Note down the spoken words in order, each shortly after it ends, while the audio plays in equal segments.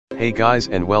Hey guys,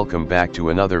 and welcome back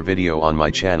to another video on my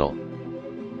channel.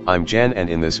 I'm Jan, and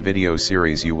in this video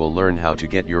series you will learn how to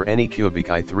get your Anycubic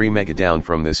i3 Mega down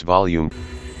from this volume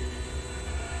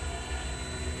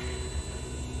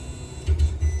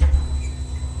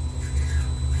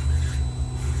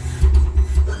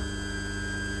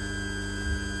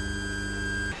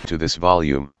to this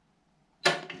volume.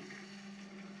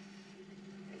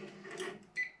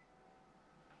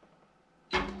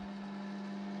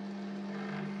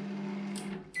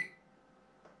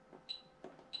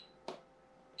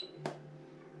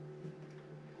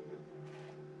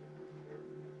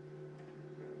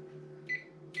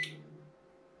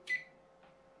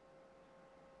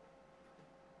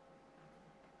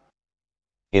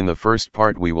 In the first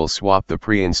part we will swap the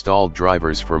pre-installed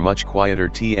drivers for much quieter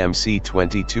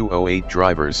TMC2208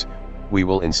 drivers. We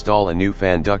will install a new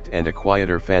fan duct and a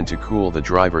quieter fan to cool the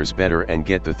drivers better and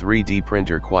get the 3D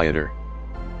printer quieter.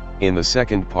 In the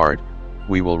second part,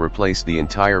 we will replace the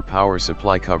entire power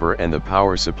supply cover and the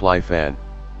power supply fan.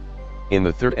 In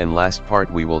the third and last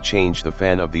part we will change the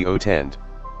fan of the hotend.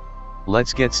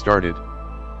 Let's get started.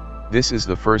 This is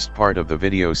the first part of the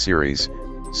video series.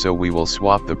 So we will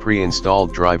swap the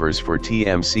pre-installed drivers for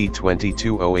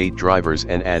TMC2208 drivers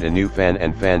and add a new fan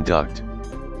and fan duct.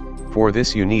 For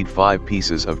this you need 5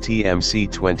 pieces of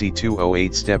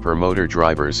TMC2208 stepper motor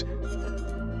drivers.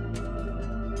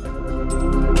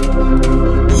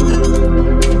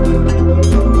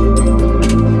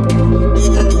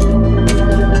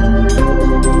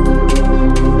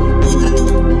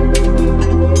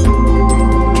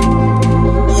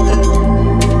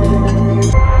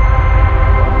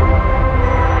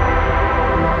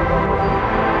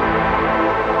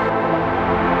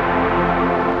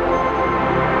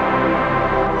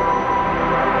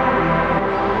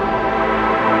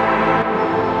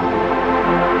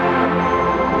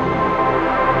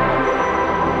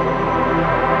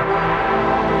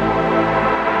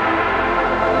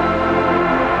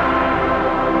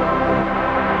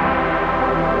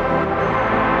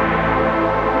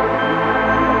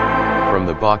 From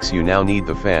the box you now need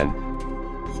the fan,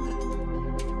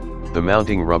 the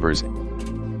mounting rubbers, and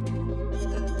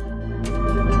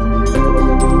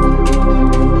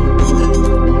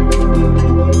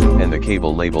the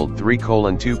cable labeled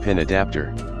 3:2 pin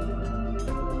adapter.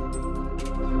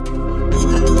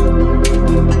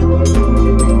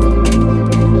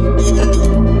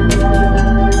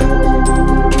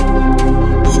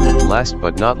 Last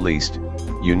but not least,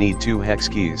 you need 2 hex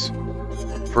keys.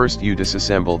 First you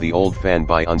disassemble the old fan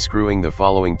by unscrewing the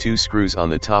following 2 screws on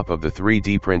the top of the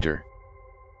 3D printer.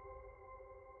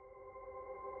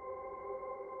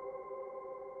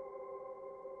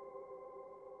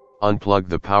 Unplug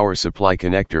the power supply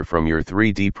connector from your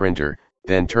 3D printer,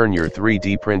 then turn your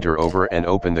 3D printer over and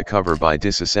open the cover by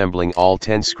disassembling all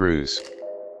 10 screws.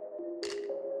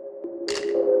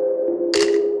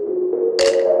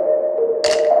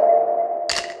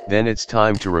 Then it's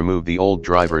time to remove the old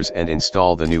drivers and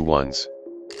install the new ones.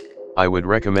 I would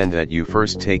recommend that you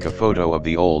first take a photo of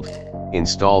the old,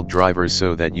 installed drivers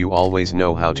so that you always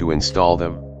know how to install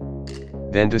them.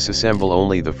 Then disassemble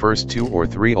only the first 2 or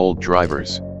 3 old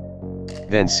drivers.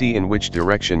 Then see in which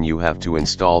direction you have to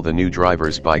install the new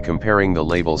drivers by comparing the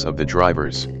labels of the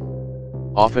drivers.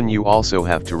 Often you also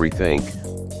have to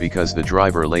rethink, because the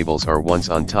driver labels are once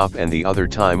on top and the other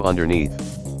time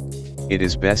underneath. It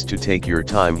is best to take your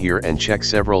time here and check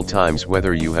several times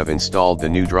whether you have installed the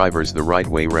new drivers the right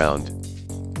way round.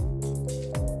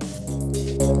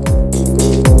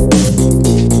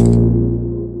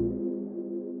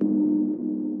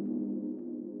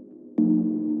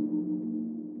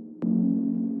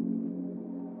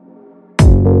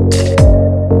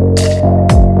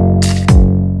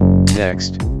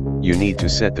 Next, you need to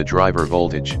set the driver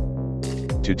voltage.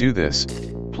 To do this,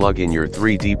 plug in your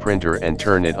 3D printer and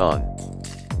turn it on.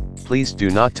 Please do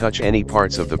not touch any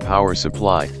parts of the power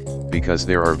supply, because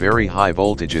there are very high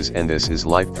voltages and this is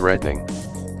life-threatening.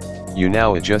 You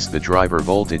now adjust the driver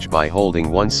voltage by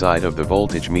holding one side of the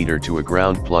voltage meter to a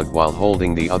ground plug while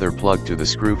holding the other plug to the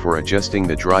screw for adjusting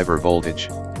the driver voltage.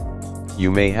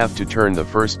 You may have to turn the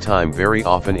first time very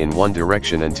often in one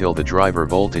direction until the driver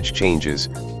voltage changes,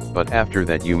 but after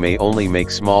that you may only make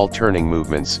small turning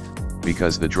movements,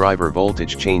 because the driver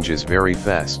voltage changes very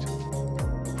fast.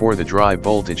 For the drive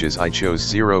voltages I chose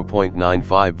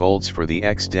 0.95 volts for the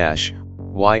X,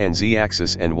 Y and Z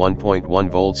axis and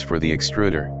 1.1 volts for the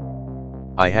extruder.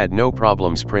 I had no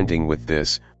problems printing with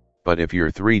this, but if your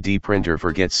 3D printer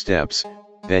forgets steps,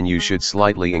 then you should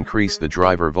slightly increase the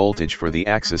driver voltage for the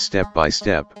axis step by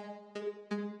step.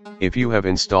 If you have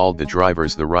installed the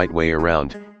drivers the right way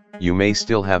around, you may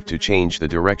still have to change the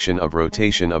direction of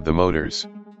rotation of the motors.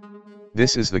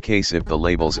 This is the case if the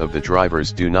labels of the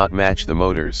drivers do not match the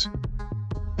motors.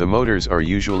 The motors are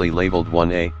usually labeled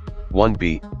 1A,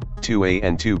 1B, 2A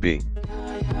and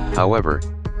 2B. However,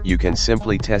 you can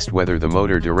simply test whether the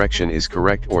motor direction is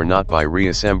correct or not by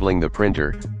reassembling the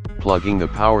printer, plugging the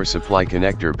power supply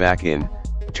connector back in,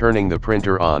 turning the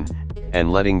printer on,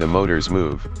 and letting the motors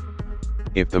move.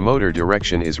 If the motor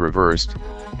direction is reversed,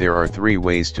 there are 3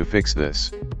 ways to fix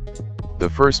this. The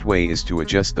first way is to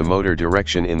adjust the motor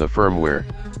direction in the firmware.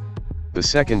 The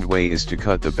second way is to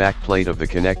cut the back plate of the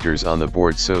connectors on the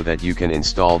board so that you can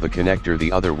install the connector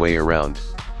the other way around.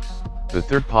 The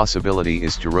third possibility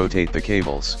is to rotate the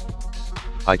cables.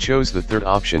 I chose the third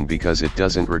option because it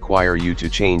doesn't require you to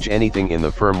change anything in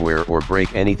the firmware or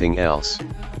break anything else.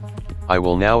 I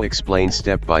will now explain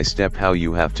step by step how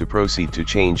you have to proceed to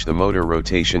change the motor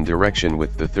rotation direction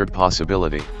with the third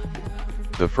possibility.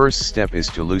 The first step is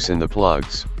to loosen the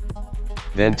plugs.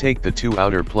 Then take the 2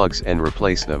 outer plugs and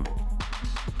replace them.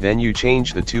 Then you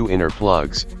change the 2 inner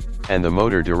plugs, and the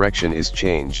motor direction is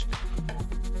changed.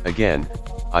 Again,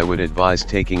 I would advise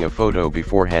taking a photo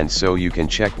beforehand so you can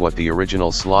check what the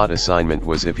original slot assignment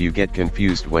was if you get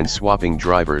confused when swapping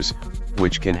drivers,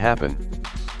 which can happen.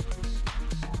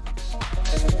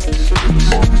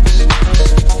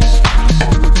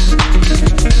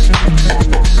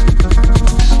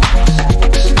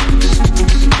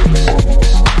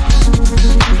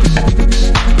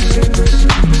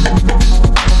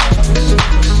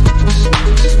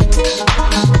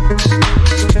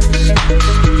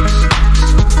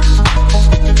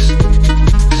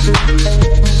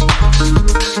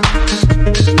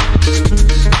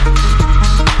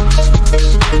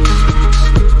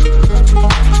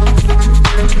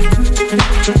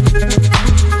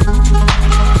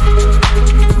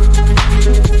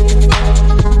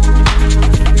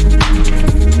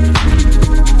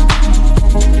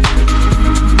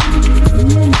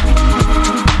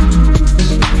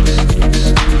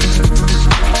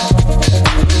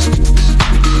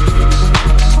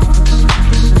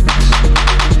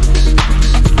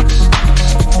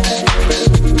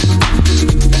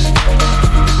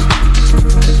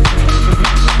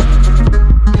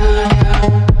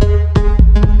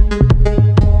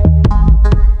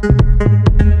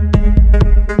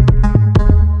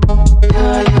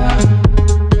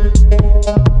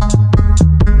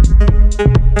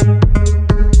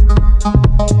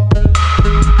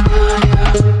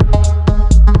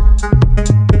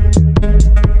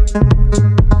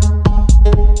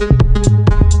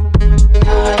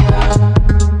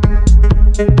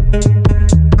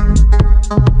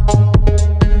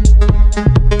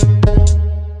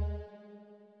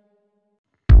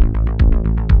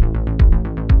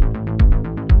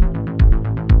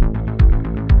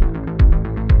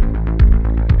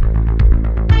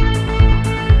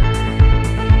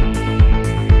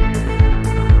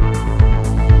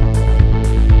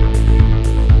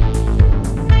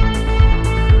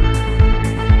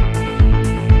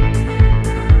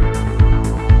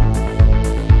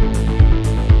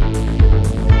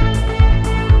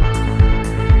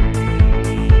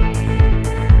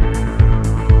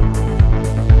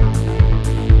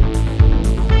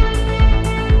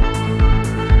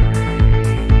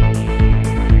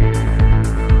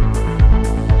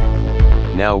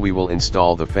 Now we will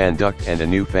install the fan duct and a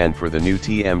new fan for the new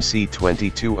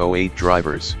TMC2208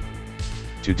 drivers.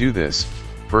 To do this,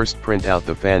 first print out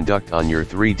the fan duct on your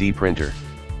 3D printer.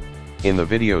 In the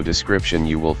video description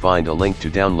you will find a link to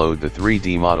download the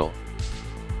 3D model.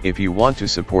 If you want to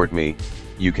support me,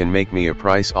 you can make me a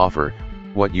price offer,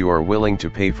 what you are willing to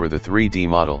pay for the 3D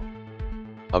model.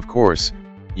 Of course,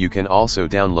 you can also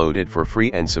download it for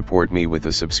free and support me with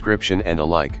a subscription and a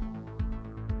like.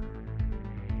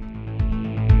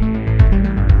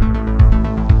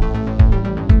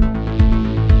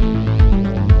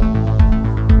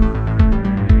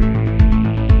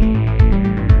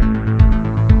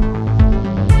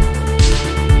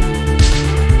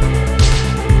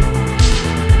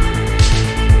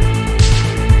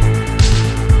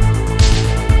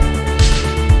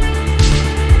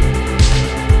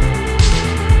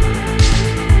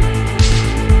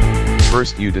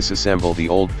 First you disassemble the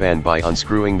old fan by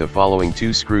unscrewing the following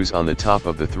 2 screws on the top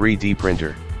of the 3D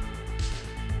printer.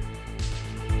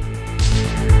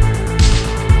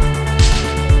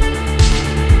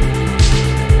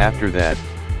 After that,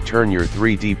 turn your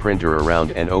 3D printer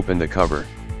around and open the cover.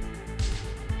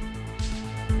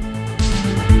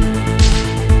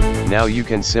 Now you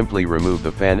can simply remove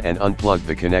the fan and unplug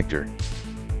the connector.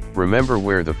 Remember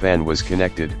where the fan was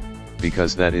connected,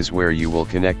 because that is where you will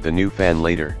connect the new fan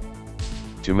later.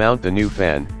 To mount the new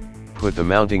fan, put the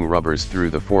mounting rubbers through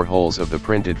the 4 holes of the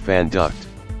printed fan duct.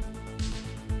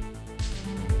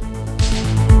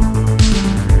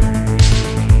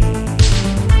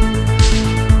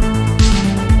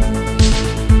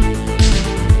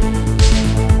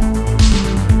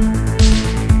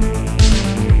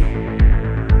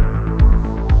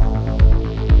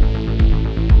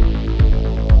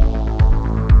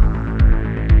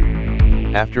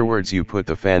 Afterwards you put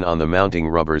the fan on the mounting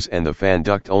rubbers and the fan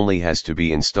duct only has to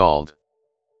be installed.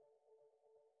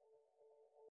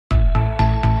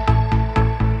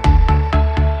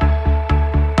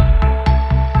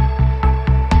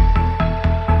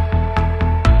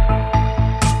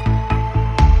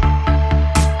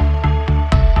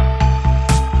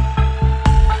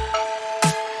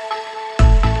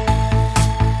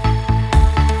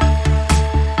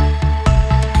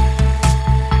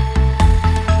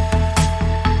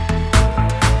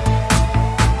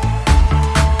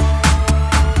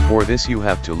 For this you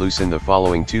have to loosen the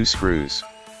following 2 screws.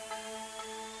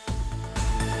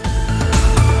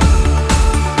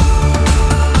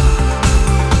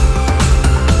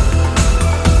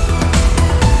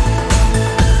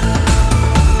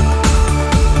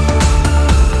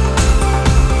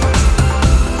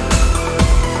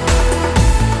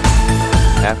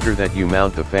 After that you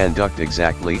mount the fan duct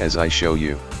exactly as I show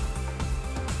you.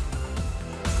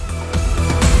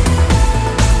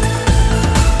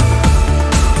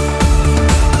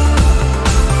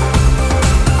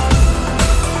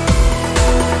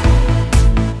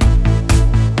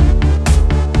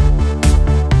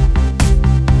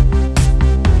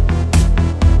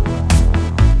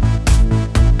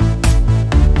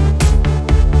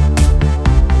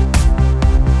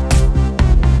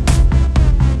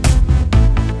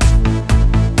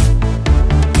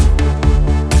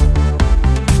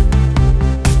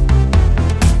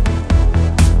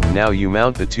 Now you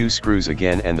mount the 2 screws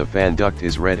again and the fan duct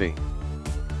is ready.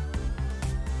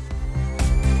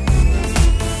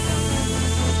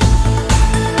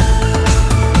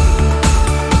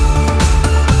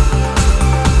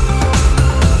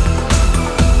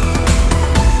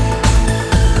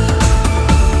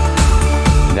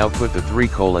 Now put the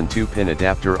 3:2 pin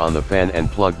adapter on the fan and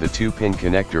plug the 2-pin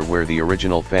connector where the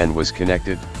original fan was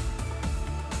connected.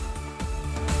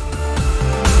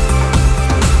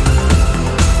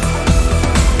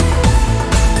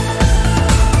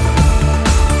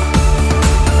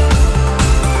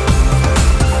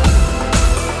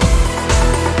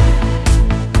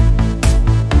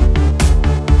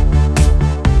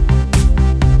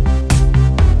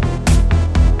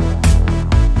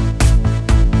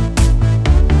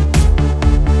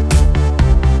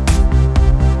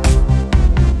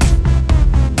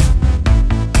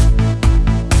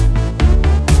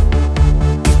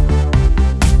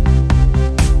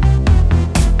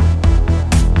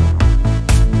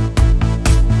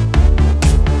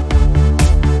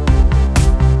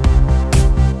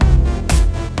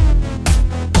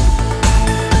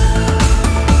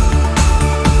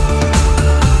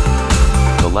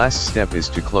 The last step is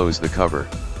to close the cover.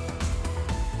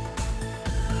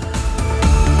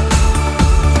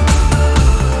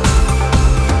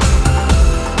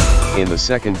 In the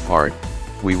second part,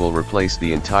 we will replace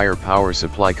the entire power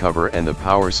supply cover and the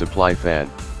power supply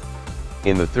fan.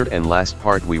 In the third and last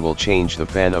part we will change the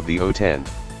fan of the hotend.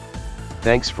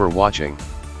 Thanks for watching.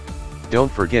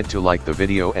 Don't forget to like the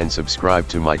video and subscribe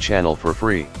to my channel for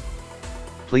free.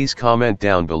 Please comment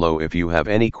down below if you have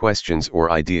any questions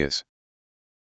or ideas.